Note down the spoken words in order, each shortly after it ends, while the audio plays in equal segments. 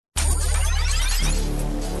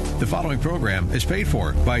The following program is paid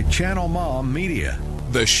for by Channel Mom Media.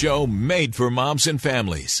 The show made for moms and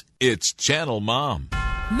families. It's Channel Mom.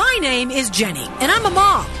 My name is Jenny, and I'm a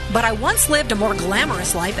mom, but I once lived a more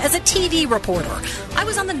glamorous life as a TV reporter. I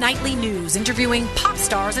was on the nightly news interviewing pop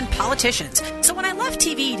stars and politicians. So when I left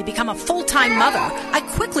TV to become a full-time mother, I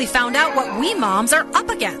quickly found out what we moms are up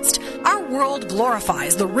against. Our world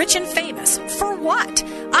glorifies the rich and famous. For what?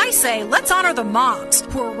 I say let's honor the moms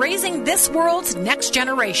who are raising this world's next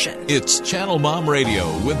generation. It's Channel Mom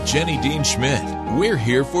Radio with Jenny Dean Schmidt. We're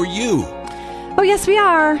here for you. Oh, yes, we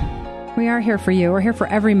are. We are here for you. We're here for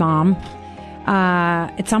every mom.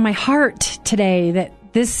 It's on my heart today that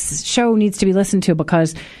this show needs to be listened to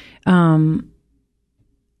because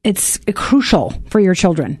it's crucial for your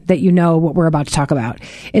children that you know what we're about to talk about.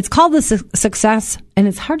 It's called the Success, and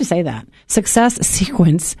it's hard to say that, Success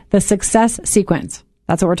Sequence. The Success Sequence.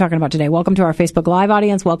 That's what we're talking about today. Welcome to our Facebook Live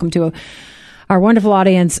audience. Welcome to our wonderful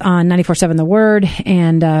audience on 94.7 The Word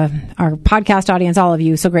and our podcast audience, all of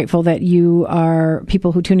you. So grateful that you are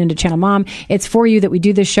people who tune into Channel Mom. It's for you that we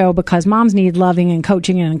do this show because moms need loving and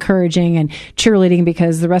coaching and encouraging and cheerleading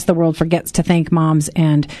because the rest of the world forgets to thank moms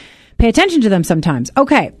and pay attention to them sometimes.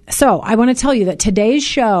 Okay, so I want to tell you that today's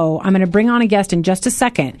show, I'm going to bring on a guest in just a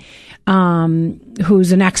second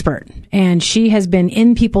who's an expert. And she has been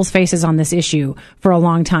in people's faces on this issue for a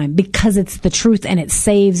long time because it's the truth and it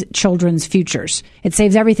saves children's futures. It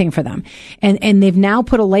saves everything for them. And they've now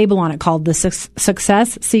put a label on it called the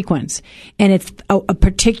Success Sequence. And it's a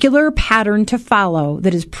particular pattern to follow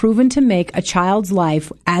that is proven to make a child's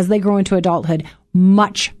life as they grow into adulthood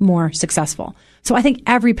much more successful. So I think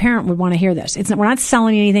every parent would want to hear this. We're not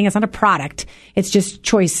selling anything. It's not a product. It's just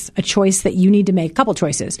a choice that you need to make, a couple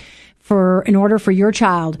choices in order for your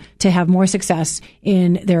child to have more success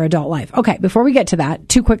in their adult life. Okay, before we get to that,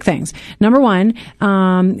 two quick things. Number one,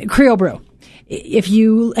 Creo Brew. If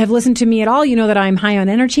you have listened to me at all, you know that I'm high on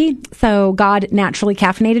energy. So God naturally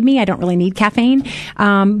caffeinated me. I don't really need caffeine.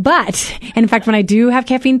 And in fact, when I do have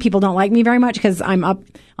caffeine, people don't like me very much because I'm up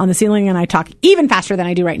on the ceiling and I talk even faster than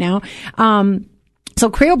I do right now. So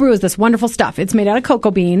Creo Brew is this wonderful stuff. It's made out of cocoa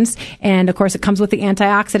beans. And of course, it comes with the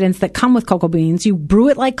antioxidants that come with cocoa beans. You brew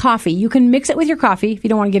it like coffee. You can mix it with your coffee if you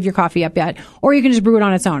don't want to give your coffee up yet, or you can just brew it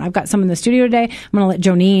on its own. I've got some in the studio today. I'm going to let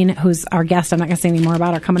Jonine, who's our guest, I'm not going to say any more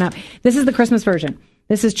about her coming up. This is the Christmas version.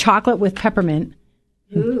 This is chocolate with peppermint.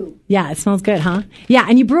 Ooh. Yeah, it smells good, huh? Yeah,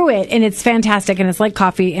 and you brew it, and it's fantastic, and it's like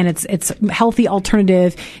coffee, and it's a healthy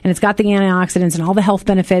alternative, and it's got the antioxidants and all the health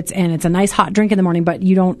benefits, and it's a nice hot drink in the morning, but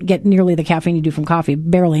you don't get nearly the caffeine you do from coffee,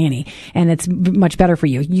 barely any, and it's much better for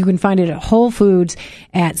you. You can find it at Whole Foods,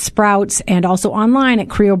 at Sprouts, and also online at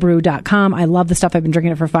creobrew.com. I love the stuff. I've been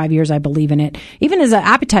drinking it for 5 years. I believe in it, even as an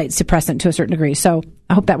appetite suppressant to a certain degree, so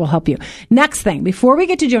I hope that will help you. Next thing, before we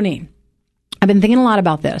get to Jonine, I've been thinking a lot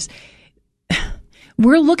about this.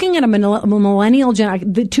 We're looking at a millennial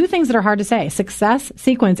the two things that are hard to say, Success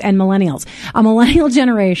Sequence and millennials. A millennial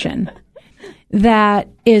generation that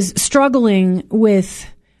is struggling with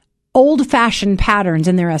old-fashioned patterns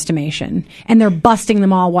in their estimation, and they're busting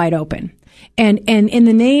them all wide open. And in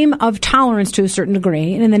the name of tolerance to a certain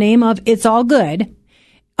degree, and in the name of it's all good,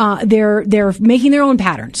 they're making their own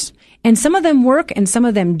patterns. And some of them work and some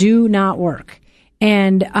of them do not work.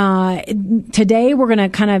 And today we're going to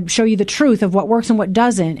kind of show you the truth of what works and what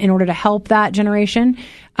doesn't in order to help that generation.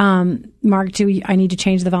 Mark, I need to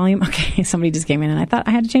change the volume. Okay, somebody just came in and I thought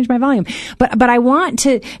I had to change my volume. But I want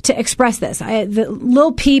to express this. The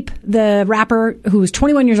Lil Peep, the rapper who was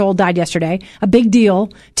 21 years old, died yesterday. A big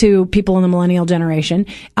deal to people in the millennial generation.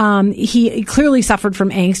 He clearly suffered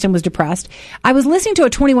from angst and was depressed. I was listening to a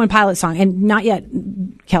 21 Pilots song, and not yet,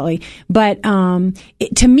 Kelly, but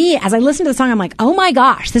to me, as I listened to the song, I'm like, oh my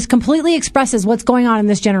gosh, this completely expresses what's going on in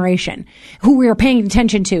this generation, who we are paying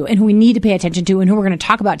attention to and who we need to pay attention to and who we're going to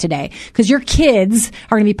talk about today. Because your kids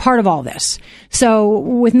are going to be part of all this. So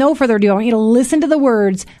with no further ado, I want you to listen to the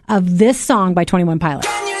words of this song by 21 Pilots.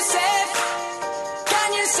 Can you save my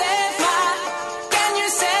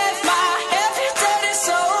every dirty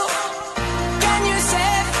soul? Can you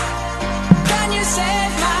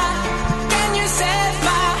save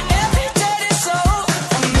my every dirty soul?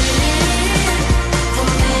 For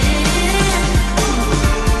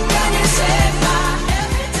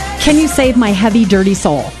me. Can you save my heavy, dirty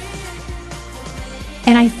soul?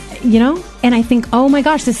 And I think, oh my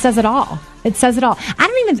gosh, this says it all. It says it all.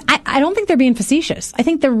 I don't think they're being facetious. I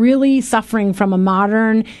think they're really suffering from a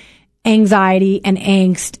modern anxiety and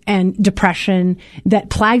angst and depression that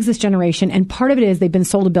plagues this generation. And part of it is they've been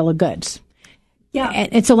sold a bill of goods. Yeah.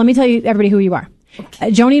 And so let me tell you, everybody, who you are.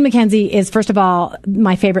 Okay. Jonine McKenzie is, first of all,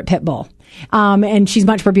 my favorite pit bull. And she's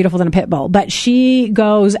much more beautiful than a pit bull. But she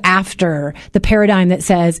goes after the paradigm that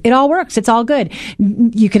says it all works. It's all good.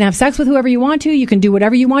 You can have sex with whoever you want to. You can do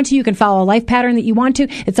whatever you want to. You can follow a life pattern that you want to.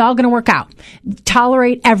 It's all going to work out.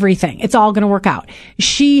 Tolerate everything. It's all going to work out.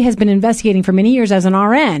 She has been investigating for many years as an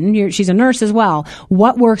RN. She's a nurse as well.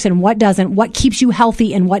 What works and what doesn't, what keeps you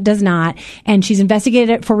healthy and what does not. And she's investigated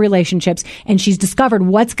it for relationships, and she's discovered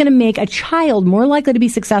what's going to make a child more likely to be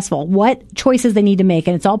successful, what choices they need to make.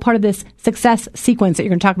 And it's all part of this success sequence that you're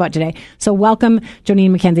going to talk about today. So welcome,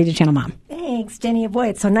 Jonine McKenzie, to Channel Mom. Thanks, Jenny. Boy,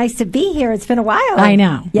 it's so nice to be here. It's been a while. I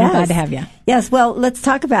know. Yes. I'm glad to have you. Yes. Well, let's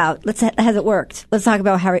talk about, has it worked? Let's talk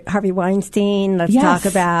about Harvey Weinstein. Let's talk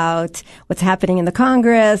about what's happening in the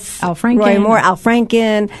Congress. Al Franken. Roy Moore, Al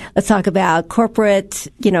Franken. Let's talk about corporate,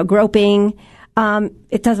 groping.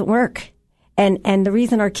 It doesn't work. And the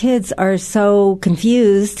reason our kids are so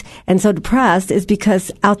confused and so depressed is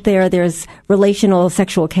because out there's relational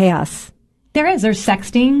sexual chaos. There's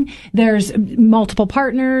sexting, there's multiple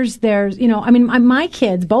partners, my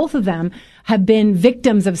kids, both of them, have been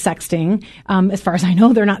victims of sexting. As far as I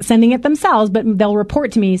know, they're not sending it themselves, but they'll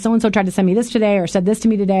report to me, so-and-so tried to send me this today or said this to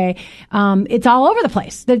me today. It's all over the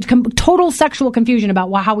place. The total sexual confusion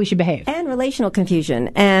about how we should behave. And relational confusion.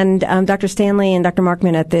 And Dr. Stanley and Dr.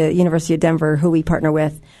 Markman at the University of Denver, who we partner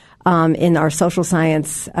with in our social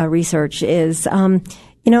science research, is,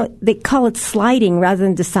 they call it sliding rather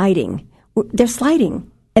than deciding. They're sliding.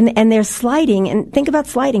 And they're sliding. And think about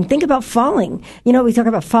sliding. Think about falling. We talk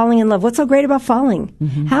about falling in love. What's so great about falling?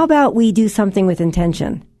 Mm-hmm. How about we do something with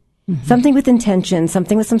intention? Mm-hmm. Something with intention,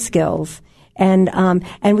 something with some skills. And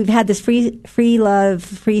we've had this free love,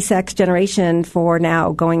 free sex generation for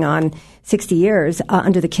now going on 60 years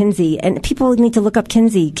under the Kinsey. And people need to look up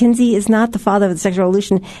Kinsey. Kinsey is not the father of the sexual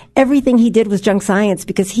revolution. Everything he did was junk science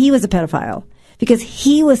because he was a pedophile. Because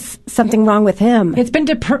he was something wrong with him. It's been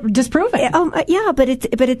disproven. But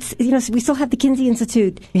it's we still have the Kinsey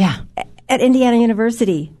Institute. Yeah. At Indiana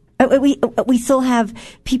University. We still have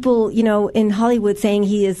people, in Hollywood saying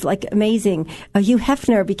he is like amazing. Hugh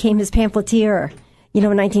Hefner became his pamphleteer, in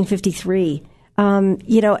 1953.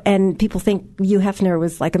 And people think Hugh Hefner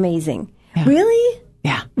was like amazing. Yeah. Really?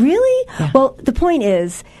 Yeah. Really? Yeah. Well, the point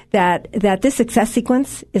is that this success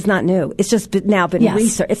sequence is not new. It's just now been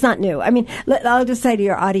researched. It's not new. I mean, I'll just say to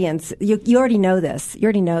your audience, you already know this. You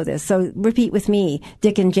already know this. So repeat with me.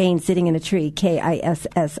 Dick and Jane sitting in a tree.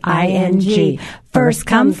 Kissing. First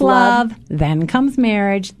comes love, then comes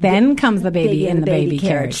marriage, then comes the baby in the baby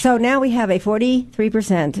carriage. So now we have a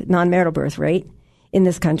 43% non-marital birth rate in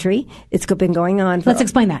this country. It's been going on. Let's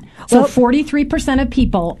explain that. So 43% of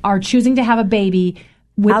people are choosing to have a baby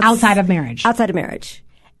outside of marriage. Outside of marriage.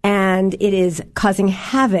 And it is causing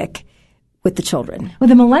havoc with the children. Well,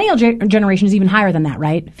 the millennial generation is even higher than that,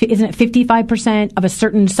 right? Isn't it 55% of a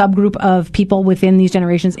certain subgroup of people within these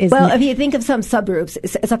generations? Well, if you think of some subgroups,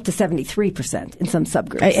 it's up to 73% in some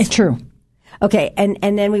subgroups. It's true. Okay, and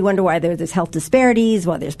then we wonder why there's health disparities,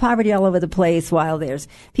 why there's poverty all over the place, while there's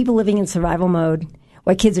people living in survival mode,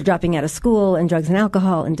 why kids are dropping out of school, and drugs and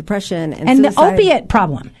alcohol, and depression, and suicide. The opiate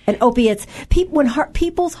problem. And opiates. When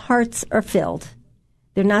people's hearts are filled,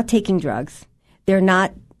 they're not taking drugs. They're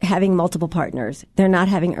not having multiple partners. They're not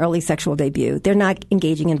having early sexual debut. They're not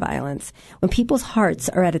engaging in violence. When people's hearts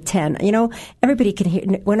are at a 10, everybody can hear.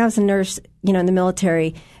 When I was a nurse, in the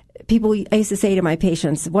military, I used to say to my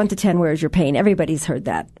patients, 1 to 10, where is your pain? Everybody's heard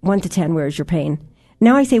that. 1 to 10, where is your pain?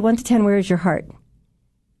 Now I say 1 to 10, where is your heart?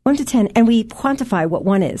 1 to 10, and we quantify what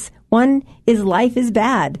 1 is. 1 is life is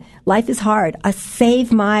bad. Life is hard.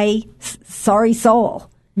 Save my sorry soul.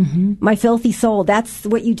 Mm-hmm. My filthy soul. That's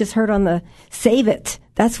what you just heard on the save it.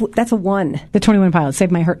 That's a 1. The 21 Pilots, save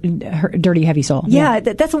my dirty, heavy soul. Yeah.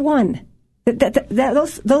 That's a 1.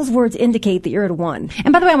 Those words indicate that you're at a 1.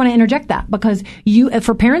 And by the way, I want to interject that because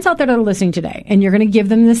for parents out there that are listening today, and you're going to give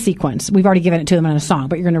them this sequence, we've already given it to them in a song,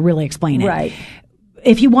 but you're going to really explain it. Right.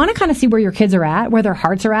 If you want to kind of see where your kids are at, where their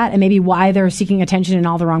hearts are at, and maybe why they're seeking attention in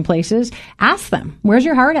all the wrong places, ask them, where's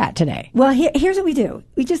your heart at today? Well, here's what we do.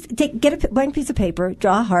 We just get a blank piece of paper,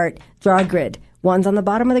 draw a heart, draw a grid. 1's on the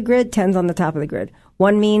bottom of the grid, 10's on the top of the grid.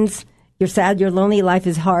 1 means you're sad, you're lonely, life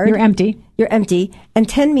is hard. You're empty. And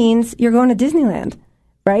 10 means you're going to Disneyland,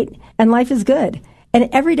 right? And life is good. And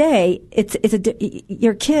every day,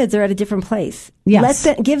 your kids are at a different place. Yes.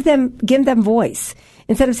 Give them voice.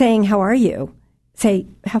 Instead of saying, how are you? Say,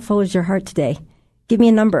 how full is your heart today? Give me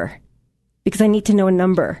a number, because I need to know a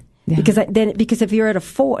number. Yeah. Because if you're at a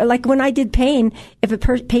 4, like when I did pain, if a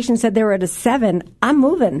patient said they were at a 7, I'm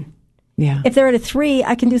moving. Yeah. If they're at a 3,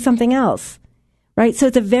 I can do something else. Right? So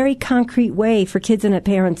it's a very concrete way for kids and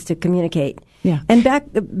parents to communicate. Yeah.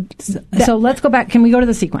 And so let's go back. Can we go to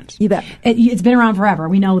the sequence? You bet. It's been around forever.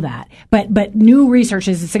 We know that. But new research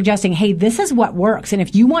is suggesting, hey, this is what works. And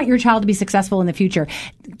if you want your child to be successful in the future,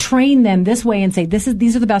 train them this way and say,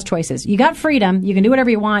 these are the best choices. You got freedom. You can do whatever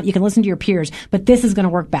you want. You can listen to your peers, but this is going to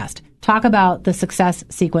work best. Talk about the success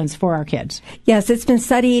sequence for our kids. Yes, it's been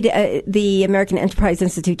studied. The American Enterprise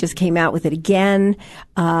Institute just came out with it again.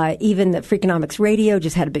 Even the Freakonomics Radio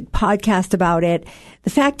just had a big podcast about it. The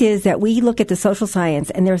fact is that we look at the social science,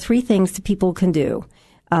 and there are 3 things that people can do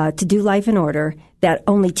to do life in order that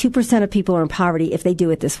only 2% of people are in poverty if they do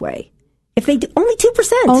it this way. If they do, only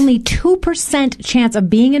 2%. Only 2% chance of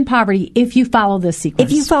being in poverty if you follow this sequence.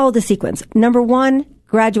 If you follow the sequence. Number 1,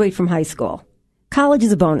 graduate from high school. College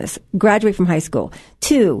is a bonus. Graduate from high school.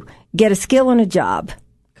 2, get a skill and a job.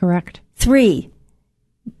 Correct. 3,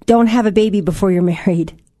 don't have a baby before you're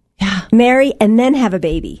married. Yeah. Marry and then have a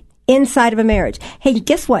baby inside of a marriage. Hey,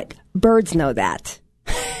 guess what? Birds know that.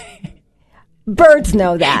 Birds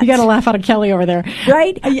know that. You got to laugh out of Kelly over there.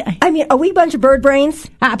 Right? I mean, are we a bunch of bird brains?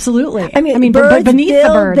 Absolutely. I mean birds beneath build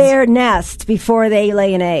the birds. Their nest before they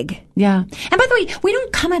lay an egg. Yeah. And by the way, we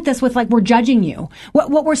don't come at this with like we're judging you.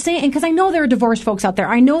 What we're saying, because I know there are divorced folks out there.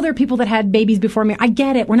 I know there are people that had babies before me. I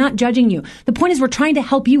get it. We're not judging you. The point is we're trying to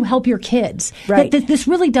help you help your kids. Right. This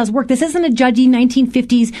really does work. This isn't a judgy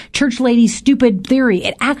 1950s church lady stupid theory.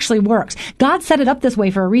 It actually works. God set it up this way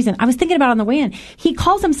for a reason. I was thinking about it on the way in. He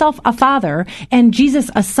calls himself a father and Jesus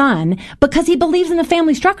a son because he believes in the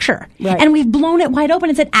family structure. Right. And we've blown it wide open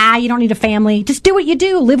and said, you don't need a family. Just do what you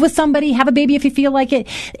do. Live with somebody. Have a baby if you feel like it.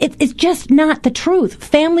 It's just not the truth.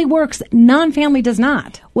 Family works. Non-family does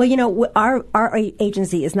not. Well, you know, our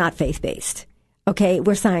agency is not faith-based. Okay,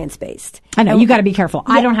 we're science-based. I know, you got to be careful.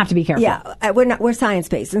 Yeah, I don't have to be careful. Yeah, we're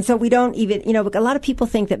science-based. And so we don't even, you know, a lot of people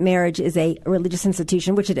think that marriage is a religious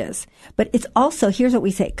institution, which it is. But it's also, here's what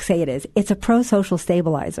we say it is. It's a pro-social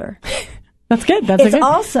stabilizer. That's good. It's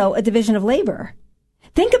also a division of labor.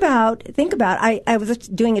 Think about, I was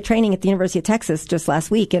doing a training at the University of Texas just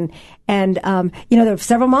last week and you know, there were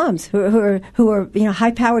several moms who are, you know,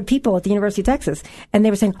 high-powered people at the University of Texas. And they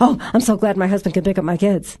were saying, I'm so glad my husband can pick up my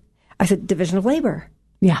kids. I said, division of labor.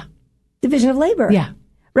 Yeah. Division of labor. Yeah.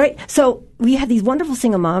 Right? So we have these wonderful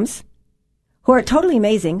single moms who are totally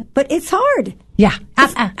amazing, but it's hard. Yeah.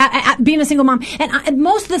 Being a single mom. And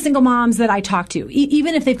most of the single moms that I talk to,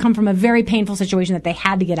 even if they've come from a very painful situation that they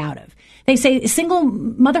had to get out of, they say single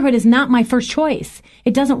motherhood is not my first choice.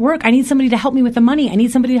 It doesn't work. I need somebody to help me with the money. I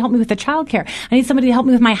need somebody to help me with the childcare. I need somebody to help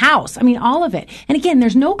me with my house. I mean, all of it. And again,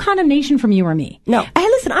 there's no condemnation from you or me. No. Hey,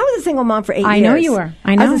 listen, I was a single mom for 8 years. I know you were.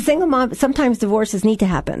 I know. I was a single mom. Sometimes divorces need to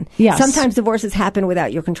happen. Yes. Sometimes divorces happen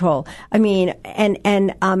without your control. I mean,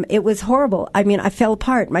 and it was horrible. I mean, I fell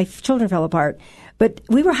apart. My children fell apart. But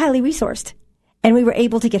we were highly resourced and we were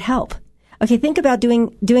able to get help. Okay, think about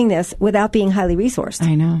doing this without being highly resourced.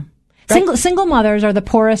 I know. Right? Single mothers are the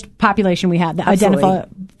poorest population we have, the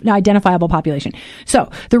identifiable population.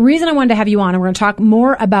 So the reason I wanted to have you on, and we're going to talk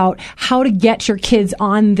more about how to get your kids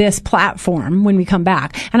on this platform when we come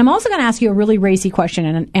back. And I'm also going to ask you a really racy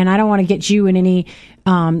question, and I don't want to get you in any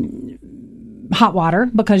hot water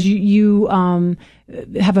because you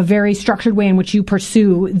have a very structured way in which you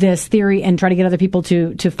pursue this theory and try to get other people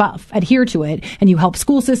to adhere to it. And you help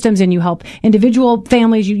school systems and you help individual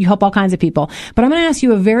families. You help all kinds of people. But I'm going to ask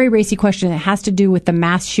you a very racy question that has to do with the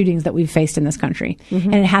mass shootings that we've faced in this country.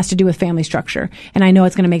 Mm-hmm. And it has to do with family structure. And I know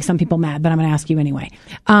it's going to make some people mad, but I'm going to ask you anyway.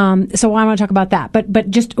 So I want to talk about that. But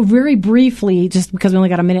just very briefly, just because we only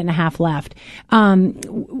got a minute and a half left,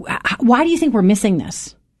 why do you think we're missing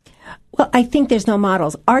this? Well, I think there's no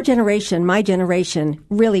models. Our generation, my generation,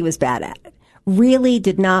 really was bad at it. Really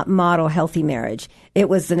did not model healthy marriage. It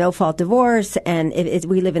was the no-fault divorce, and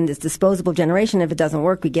we live in this disposable generation. If it doesn't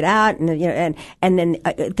work, we get out, and you know, and then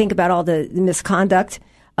think about all the misconduct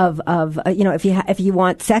of you know, if you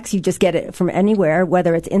want sex, you just get it from anywhere,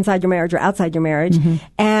 whether it's inside your marriage or outside your marriage, mm-hmm.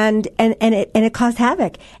 and it caused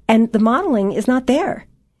havoc. And the modeling is not there.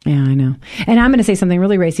 Yeah, I know. And I'm going to say something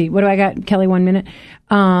really racy. What do I got, Kelly? 1 minute.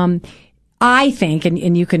 I think,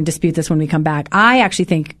 and you can dispute this when we come back, I actually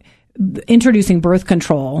think introducing birth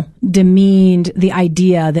control demeaned the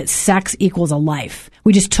idea that sex equals a life.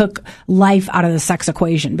 We just took life out of the sex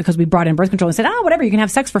equation because we brought in birth control and said, whatever, you can have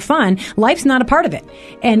sex for fun. Life's not a part of it.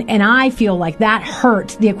 And I feel like that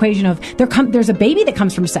hurt the equation of there's a baby that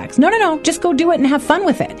comes from sex. No, just go do it and have fun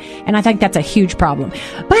with it. And I think that's a huge problem.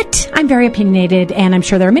 But I'm very opinionated, and I'm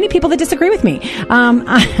sure there are many people that disagree with me.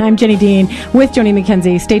 I'm Jenny Dean with Joni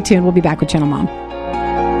McKenzie. Stay tuned. We'll be back with Channel Mom.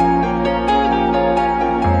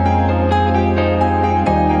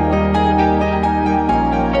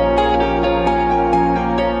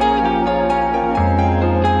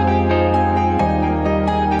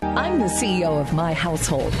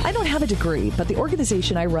 household. I don't have a degree, but the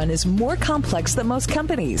organization I run is more complex than most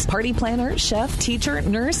companies. Party planner, chef, teacher,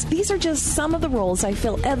 nurse, these are just some of the roles I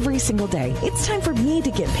fill every single day. It's time for me to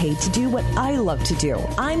get paid to do what I love to do.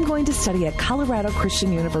 I'm going to study at Colorado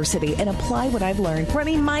Christian University and apply what I've learned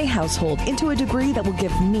running my household into a degree that will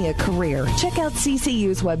give me a career. Check out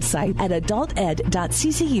CCU's website at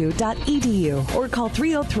adulted.ccu.edu or call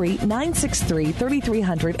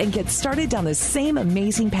 303-963-3300 and get started down the same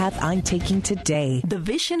amazing path I'm taking today. The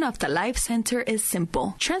vision of the Life Center is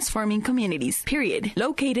simple: transforming communities, period.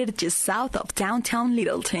 Located just south of downtown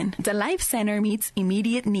Littleton, the Life Center meets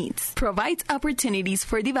immediate needs, provides opportunities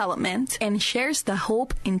for development, and shares the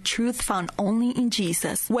hope and truth found only in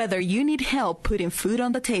Jesus. Whether you need help putting food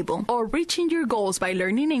on the table, or reaching your goals by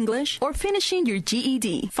learning English, or finishing your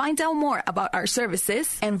GED, find out more about our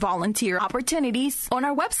services and volunteer opportunities on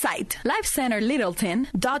our website,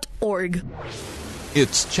 lifecenterlittleton.org.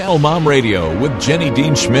 It's Channel Mom Radio with Jenny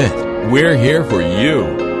Dean Schmidt. We're here for you.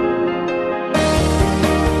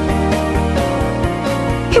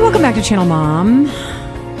 Hey, welcome back to Channel Mom.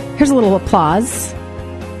 Here's a little applause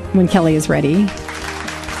when Kelly is ready.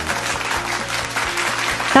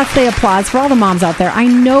 That's the applause for all the moms out there. I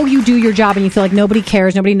know you do your job and you feel like nobody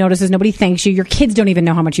cares, nobody notices, nobody thanks you. Your kids don't even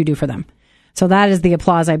know how much you do for them. So that is the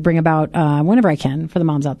applause I bring about whenever I can for the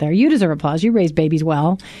moms out there. You deserve applause. You raise babies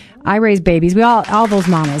well. I raise babies. We all those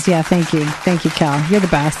mamas. Yeah, thank you. Thank you, Cal. You're the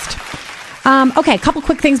best. Okay, a couple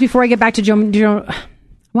quick things before I get back to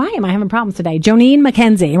why am I having problems today? Jonine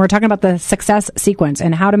McKenzie, and we're talking about the success sequence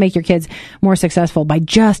and how to make your kids more successful by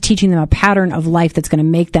just teaching them a pattern of life that's going to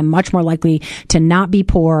make them much more likely to not be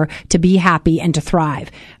poor, to be happy, and to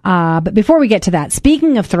thrive. But before we get to that,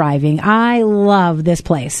 speaking of thriving, I love this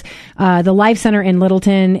place. The Life Center in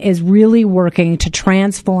Littleton is really working to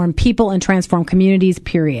transform people and transform communities,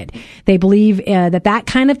 period. They believe that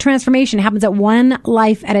kind of transformation happens at one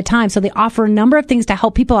life at a time. So they offer a number of things to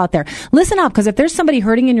help people out there. Listen up, because if there's somebody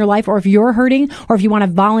hurting in your life, or if you're hurting, or if you want to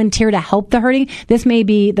volunteer to help the hurting, this may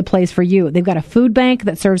be the place for you. They've got a food bank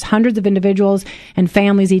that serves hundreds of individuals and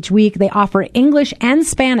families each week. They offer English and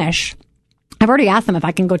Spanish. I've already asked them if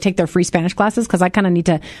I can go take their free Spanish classes because I kind of need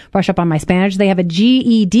to brush up on my Spanish. They have a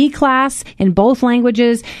GED class in both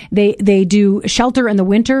languages. They do shelter in the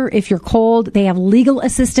winter if you're cold. They have legal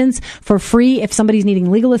assistance for free if somebody's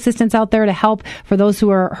needing legal assistance out there to help for those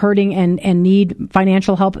who are hurting and need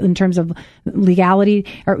financial help in terms of legality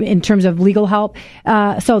or in terms of legal help.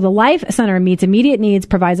 So the Life Center meets immediate needs,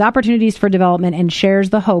 provides opportunities for development, and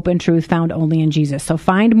shares the hope and truth found only in Jesus. So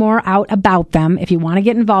find more out about them. If you want to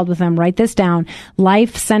get involved with them, write this down.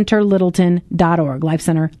 lifecenterlittleton.org,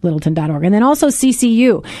 lifecenterlittleton.org. And then also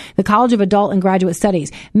CCU, the College of Adult and Graduate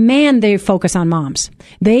Studies. Man, they focus on moms.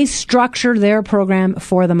 They structure their program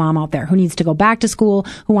for the mom out there who needs to go back to school,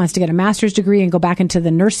 who wants to get a master's degree and go back into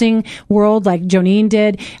the nursing world like Jonine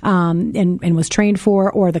did, and was trained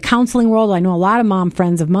for, or the counseling world. I know a lot of mom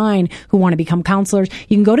friends of mine who want to become counselors.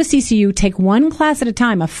 You can go to CCU, take one class at a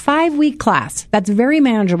time, a 5-week class that's very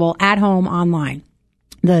manageable at home online.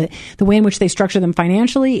 The way in which they structure them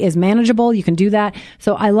financially is manageable. You can do that.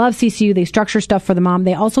 So I love CCU. They structure stuff for the mom.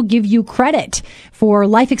 They also give you credit for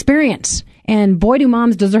life experience. And boy, do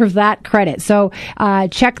moms deserve that credit. So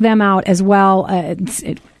check them out as well. It's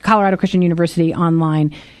at Colorado Christian University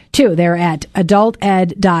online too. They're at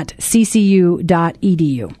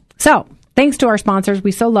adulted.ccu.edu. So thanks to our sponsors.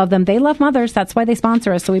 We so love them. They love mothers. That's why they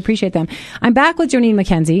sponsor us, so we appreciate them. I'm back with Jonine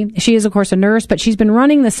McKenzie. She is, of course, a nurse, but she's been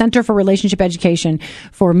running the Center for Relationship Education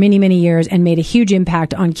for many, many years and made a huge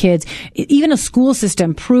impact on kids. Even a school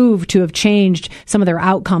system proved to have changed some of their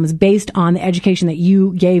outcomes based on the education that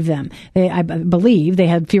you gave them. I believe they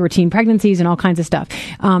had fewer teen pregnancies and all kinds of stuff.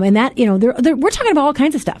 And that, we're talking about all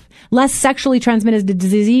kinds of stuff. Less sexually transmitted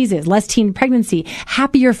diseases, less teen pregnancy,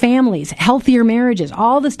 happier families, healthier marriages,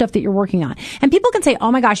 all the stuff that you're working on. And people can say,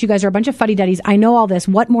 oh my gosh, you guys are a bunch of fuddy-duddies. I know all this.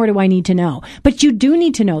 What more do I need to know? But you do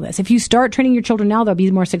need to know this. If you start training your children now, they'll be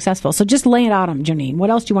more successful. So just lay it out on them, Jonine. What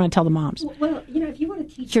else do you want to tell the moms? Well, if you want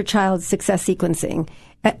to teach your child success sequencing,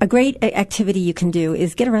 a great activity you can do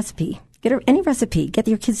is get a recipe. Any recipe. Get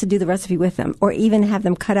your kids to do the recipe with them, or even have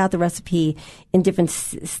them cut out the recipe in different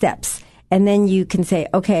steps. And then you can say,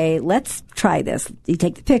 okay, let's try this. You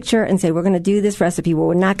take the picture and say, we're going to do this recipe, but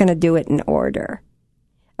we're not going to do it in order.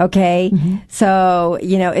 Okay? Mm-hmm. So,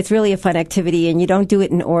 it's really a fun activity, and you don't do it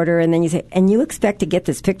in order, and then you say, and you expect to get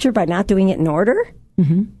this picture by not doing it in order?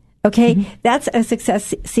 Mm-hmm. Okay? Mm-hmm. That's a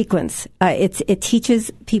success sequence. It teaches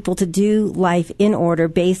people to do life in order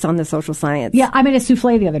based on the social science. Yeah, I made a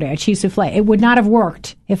souffle the other day, a cheese souffle. It would not have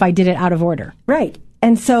worked if I did it out of order. Right.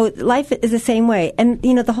 And so life is the same way. And,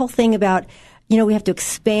 the whole thing about, we have to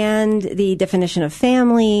expand the definition of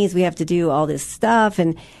families. We have to do all this stuff.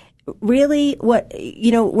 And really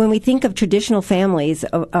when we think of traditional families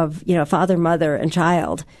of father, mother, and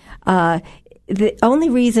child, the only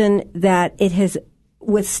reason that it has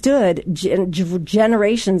withstood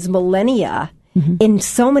generations, millennia, in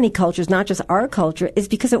so many cultures, not just our culture, is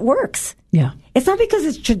because it works. Yeah. It's not because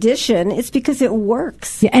it's tradition. It's because it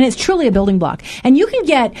works. Yeah, and it's truly a building block. And you can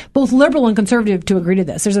get both liberal and conservative to agree to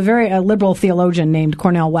this. There's a liberal theologian named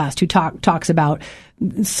Cornel West who talks about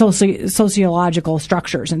sociological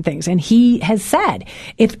structures and things. And he has said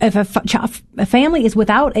if a family is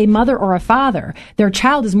without a mother or a father, their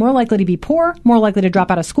child is more likely to be poor, more likely to drop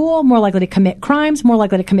out of school, more likely to commit crimes, more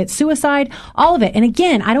likely to commit suicide, all of it. And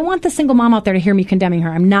again, I don't want the single mom out there to hear me condemning her.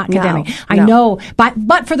 I'm not condemning. No. I know,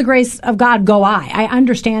 but for the grace of God, go I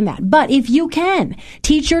understand that. But if you can,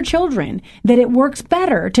 teach your children that it works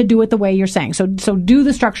better to do it the way you're saying. So do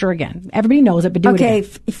the structure again. Everybody knows it, but do it again.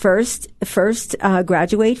 Okay, first,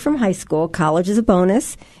 graduate from high school. College is a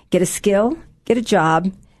bonus. Get a skill, get a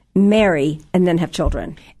job, marry, and then have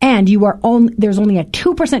children. And there's only a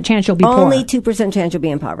 2% chance you'll be poor. Only 2% chance you'll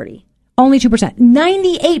be in poverty. Only 2%.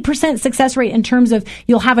 98% success rate in terms of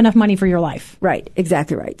you'll have enough money for your life. Right,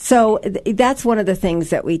 exactly right. So that's one of the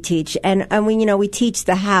things that we teach, and we teach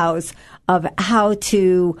the hows of how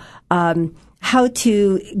to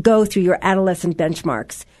go through your adolescent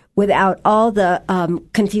benchmarks without all the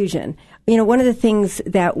confusion. One of the things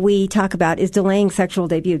that we talk about is delaying sexual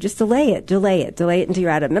debut. Just delay it until you're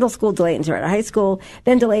out of middle school, delay it until you're out of high school,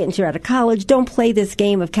 then delay it until you're out of college. Don't play this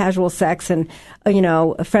game of casual sex and,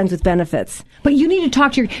 friends with benefits. But you need to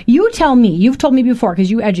talk to you've told me before, because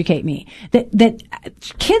you educate me, that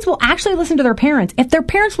kids will actually listen to their parents if their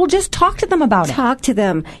parents will just talk to them about it. Talk to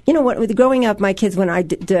them. You know what, with growing up, my kids, when I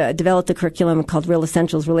developed a curriculum called Real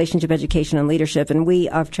Essentials, Relationship Education and Leadership, and we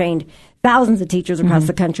have trained thousands of teachers across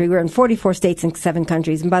the country. We're in 44 states and 7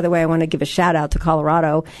 countries. And by the way, I want to give a shout out to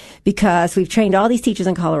Colorado because we've trained all these teachers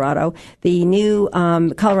in Colorado. The new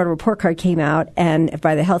Colorado report card came out and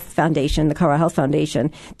by the Health Foundation, the Colorado Health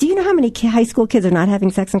Foundation. Do you know how many high school kids are not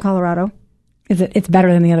having sex in Colorado? It's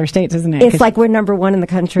better than the other states, isn't it? It's like we're number 1 in the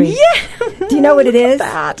country. Yeah. Do you know what it is?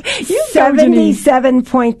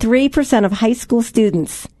 77.3% of high school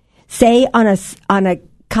students say on a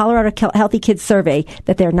Colorado Healthy Kids survey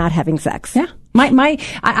that they're not having sex. Yeah.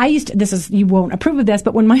 I used to, you won't approve of this,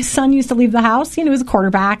 but when my son used to leave the house, he was a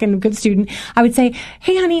quarterback and a good student, I would say,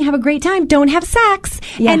 hey honey, have a great time. Don't have sex.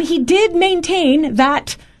 Yeah. And he did maintain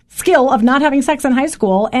that skill of not having sex in high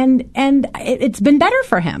school, and it's been better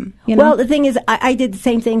for him. Well, the thing is, I did the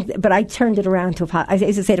same thing, but I turned it around to I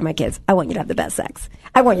used to say to my kids, I want you to have the best sex.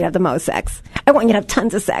 I want you to have the most sex. I want you to have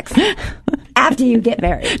tons of sex after you get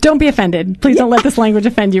married. Don't be offended. Please don't let this language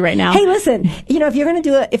offend you right now. Hey, listen, if you're going to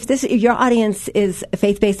do it, if your audience is a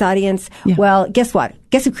faith-based audience, well, guess what?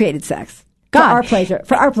 Guess who created sex? God. For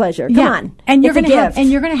our pleasure. Come on. And you're going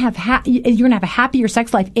to have a happier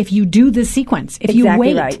sex life if you do this sequence. If you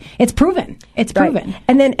wait. Right. It's proven. It's proven. Right.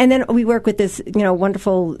 And then we work with this,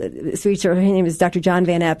 wonderful researcher. Her name is Dr. John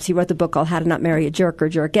Van Epps. He wrote the book called How to Not Marry a Jerk or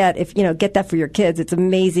Jerkette. Get that for your kids. It's an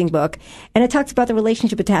amazing book. And it talks about the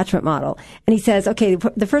relationship attachment model. And he says, okay,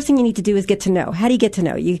 the first thing you need to do is get to know. How do you get to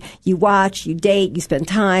know? You watch, you date, you spend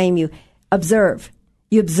time, you observe.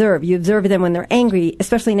 You observe them when they're angry,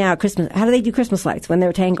 especially now at Christmas. How do they do Christmas lights when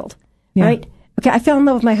they're tangled? Yeah. Right? Okay, I fell in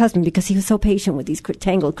love with my husband because he was so patient with these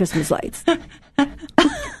tangled Christmas lights. I like it.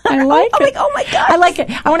 I'm like, oh my God. I like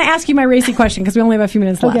it. I want to ask you my racy question because we only have a few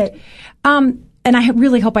minutes left. Okay. And I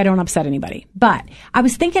really hope I don't upset anybody. But I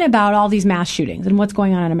was thinking about all these mass shootings and what's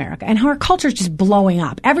going on in America and how our culture is just blowing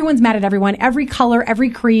up. Everyone's mad at everyone, every color, every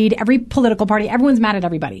creed, every political party, everyone's mad at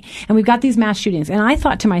everybody. And we've got these mass shootings. And I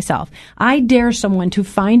thought to myself, I dare someone to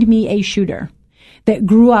find me a shooter that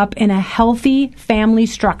grew up in a healthy family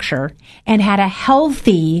structure and had a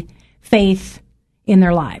healthy faith in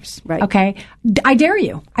their lives. Right. Okay. I dare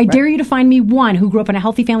you. I dare you to find me one who grew up in a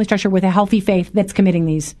healthy family structure with a healthy faith that's committing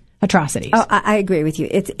these atrocities. Oh, I agree with you.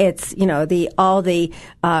 It's about the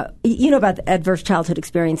adverse childhood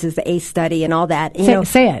experiences, the ACE study and all that.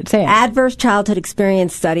 Say it. Adverse childhood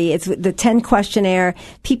experience study. It's the 10 questionnaire.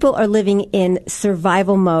 People are living in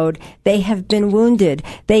survival mode. They have been wounded.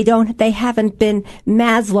 They haven't been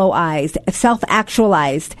Maslowized,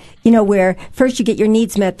 self-actualized, where first you get your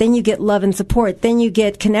needs met, then you get love and support, then you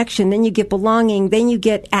get connection, then you get belonging, then you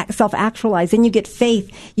get self-actualized, then you get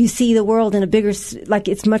faith. You see the world in a bigger, like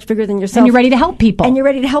it's much bigger than yourself. And you're ready to help people. And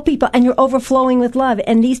you're overflowing with love.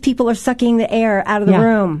 And these people are sucking the air out of the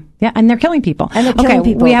room. Yeah, and they're killing people. And they're killing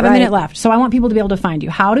people, we have a right. minute left, so I want people to be able to find you.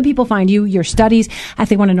 How do people find you, your studies? If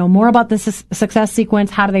they want to know more about the success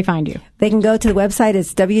sequence, how do they find you? They can go to the website.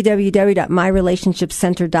 It's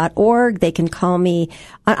www.myrelationshipcenter.org. They can call me.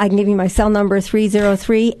 I can give you my cell number,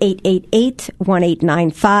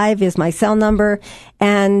 303-888-1895 is my cell number.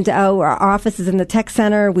 And our office is in the tech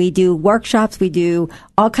center. We do workshops. We do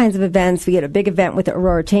all kinds of events. We had a big event with the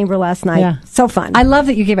Aurora Chamber last night. Yeah. So fun. I love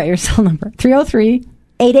that you gave out your cell number,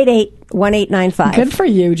 303-888-1895. Good for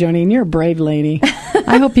you, Jonine. You're a brave lady.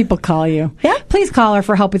 I hope people call you. Yeah. Please call her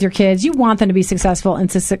for help with your kids. You want them to be successful and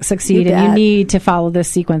to succeed, You and you bet. need to follow this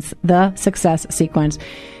sequence, the success sequence.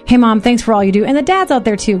 Hey, Mom, thanks for all you do. And the dads out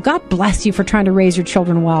there, too. God bless you for trying to raise your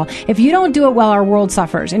children well. If you don't do it well, our world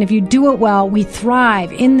suffers. And if you do it well, we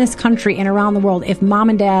thrive in this country and around the world if Mom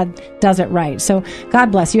and Dad does it right. So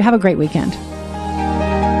God bless you. Have a great weekend.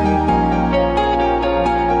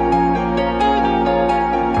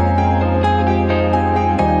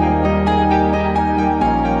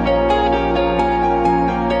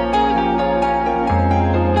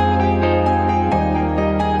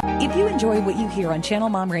 If you enjoy what you hear on Channel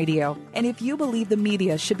Mom Radio, and if you believe the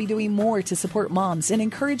media should be doing more to support moms and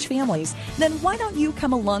encourage families, then why don't you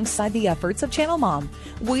come alongside the efforts of Channel Mom?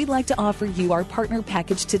 We'd like to offer you our partner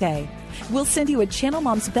package today. We'll send you a Channel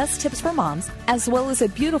Mom's Best Tips for Moms, as well as a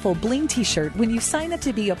beautiful bling t-shirt when you sign up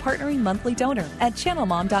to be a partnering monthly donor at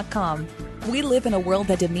channelmom.com. We live in a world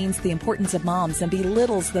that demeans the importance of moms and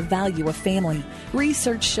belittles the value of family.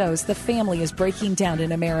 Research shows the family is breaking down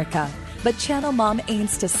in America. But Channel Mom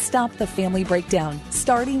aims to stop the family breakdown,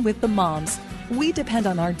 starting with the moms. We depend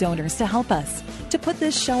on our donors to help us, to put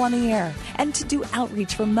this show on the air, and to do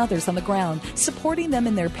outreach for mothers on the ground, supporting them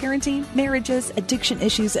in their parenting, marriages, addiction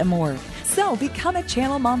issues, and more. So become a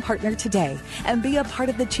Channel Mom partner today and be a part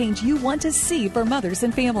of the change you want to see for mothers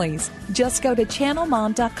and families. Just go to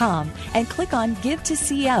channelmom.com and click on Give to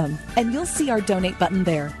CM, and you'll see our donate button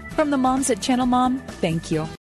there. From the moms at Channel Mom, thank you.